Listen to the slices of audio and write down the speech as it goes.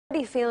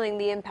already feeling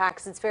the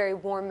impacts. It's very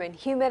warm and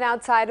humid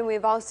outside, and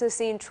we've also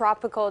seen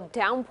tropical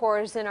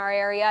downpours in our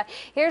area.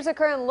 Here's a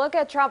current look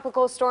at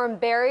Tropical Storm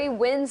Barry.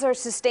 Winds are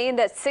sustained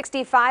at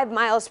 65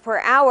 miles per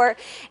hour,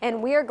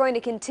 and we are going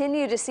to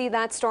continue to see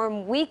that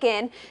storm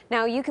weaken.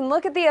 Now, you can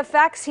look at the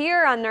effects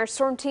here on our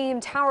Storm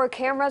Team Tower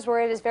cameras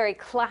where it is very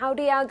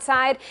cloudy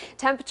outside.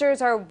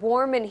 Temperatures are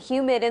warm and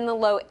humid in the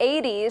low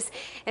 80s,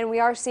 and we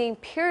are seeing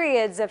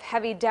periods of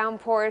heavy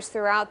downpours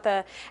throughout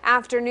the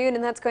afternoon,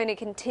 and that's going to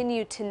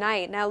continue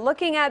tonight. Now,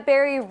 looking at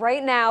Barry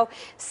right now,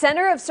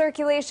 center of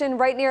circulation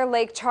right near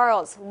Lake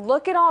Charles.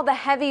 Look at all the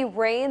heavy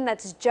rain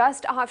that's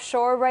just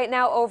offshore right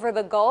now over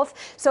the Gulf.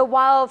 So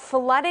while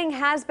flooding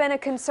has been a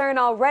concern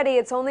already,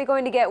 it's only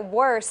going to get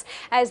worse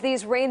as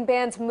these rain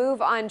bands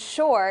move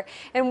onshore.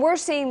 And we're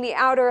seeing the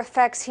outer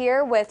effects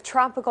here with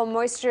tropical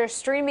moisture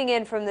streaming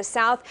in from the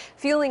south,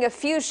 fueling a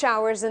few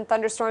showers and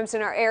thunderstorms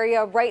in our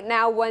area. Right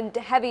now, one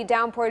heavy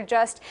downpour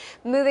just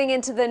moving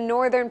into the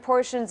northern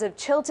portions of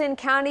Chilton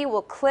County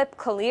will clip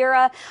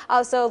Calera.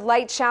 Also,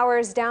 light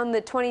showers down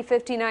the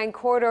 2059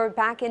 corridor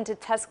back into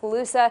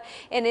Tuscaloosa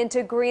and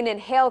into Greene and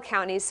Hale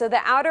counties. So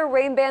the outer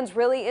rain bands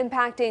really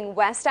impacting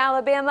West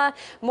Alabama,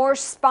 more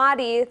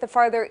spotty the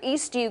farther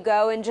east you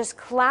go, and just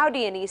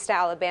cloudy in East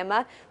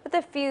Alabama with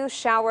a few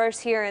showers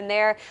here and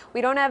there.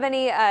 We don't have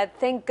any,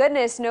 thank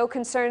goodness, no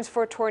concerns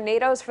for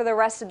tornadoes for the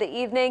rest of the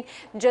evening.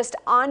 Just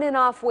on and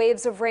off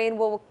waves of rain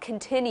will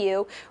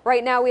continue.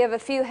 Right now we have a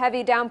few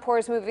heavy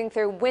downpours moving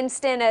through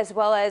Winston as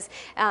well as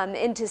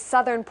into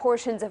southern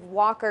portions of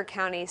Walker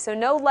County. So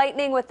no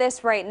lightning with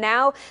this right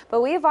now,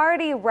 but we've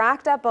already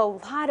racked up a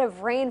lot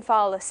of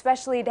rainfall,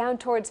 especially down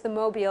towards the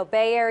Mobile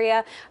Bay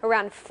area,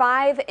 around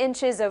 5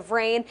 inches of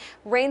rain.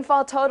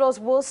 Rainfall totals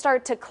will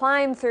start to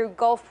climb through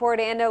Gulfport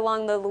and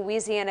along the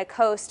Louisiana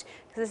coast.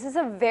 This is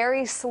a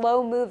very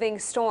slow moving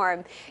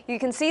storm. You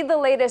can see the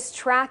latest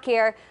track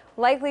here.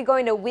 Likely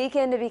going to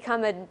weaken to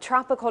become a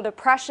tropical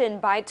depression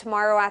by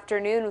tomorrow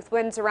afternoon with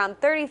winds around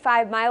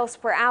 35 miles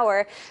per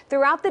hour.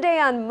 Throughout the day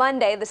on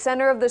Monday, the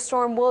center of the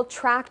storm will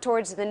track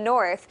towards the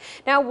north.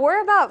 Now,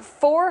 we're about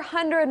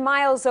 400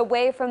 miles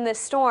away from this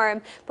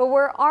storm, but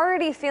we're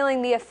already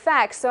feeling the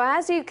effects. So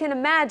as you can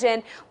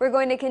imagine, we're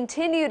going to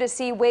continue to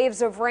see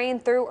waves of rain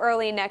through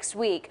early next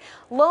week.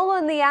 Lull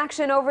in the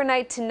action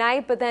overnight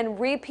tonight, but then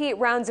repeat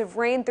rounds of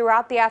rain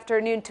throughout the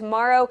afternoon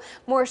tomorrow.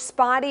 More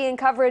spotty in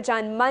coverage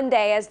on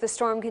Monday as the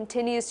storm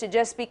continues to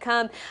just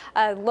become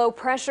a low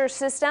pressure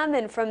system,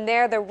 and from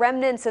there the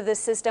remnants of the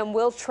system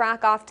will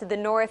track off to the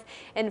north,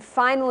 and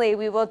finally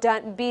we will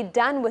be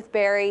done with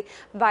Barry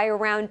by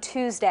around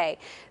Tuesday.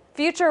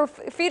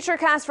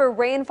 Futurecast for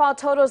rainfall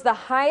totals, the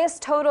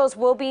highest totals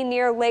will be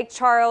near Lake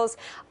Charles,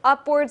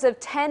 upwards of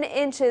 10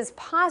 inches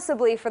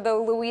possibly for the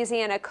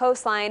Louisiana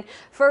coastline.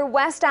 For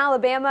West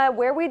Alabama,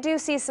 where we do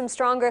see some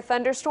stronger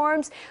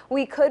thunderstorms,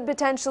 we could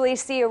potentially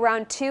see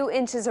around 2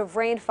 inches of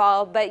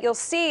rainfall, but you'll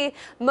see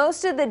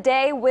most of the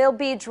day will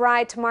be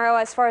dry tomorrow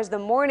as far as the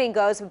morning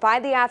goes. By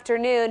the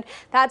afternoon,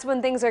 that's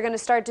when things are going to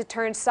start to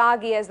turn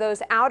soggy as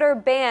those outer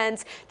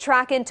bands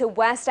track into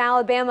West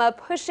Alabama,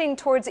 pushing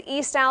towards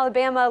East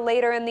Alabama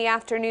later in the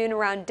afternoon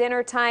around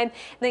dinner time,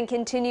 and then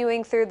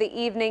continuing through the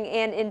evening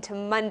and into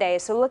Monday.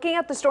 So looking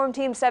at the Storm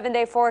Team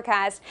 7-day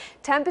forecast,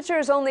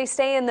 temperatures only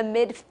stay in the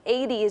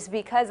mid-80s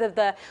because of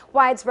the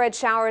widespread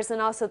showers and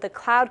also the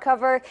cloud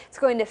cover. It's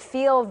going to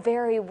feel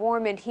very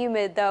warm and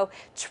humid, though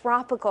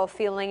tropical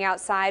feeling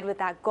outside with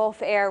that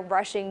Gulf air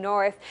rushing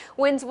north.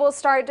 Winds will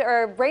start,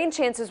 or rain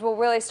chances will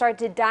really start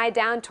to die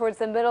down towards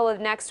the middle of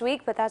next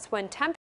week, but that's when temperatures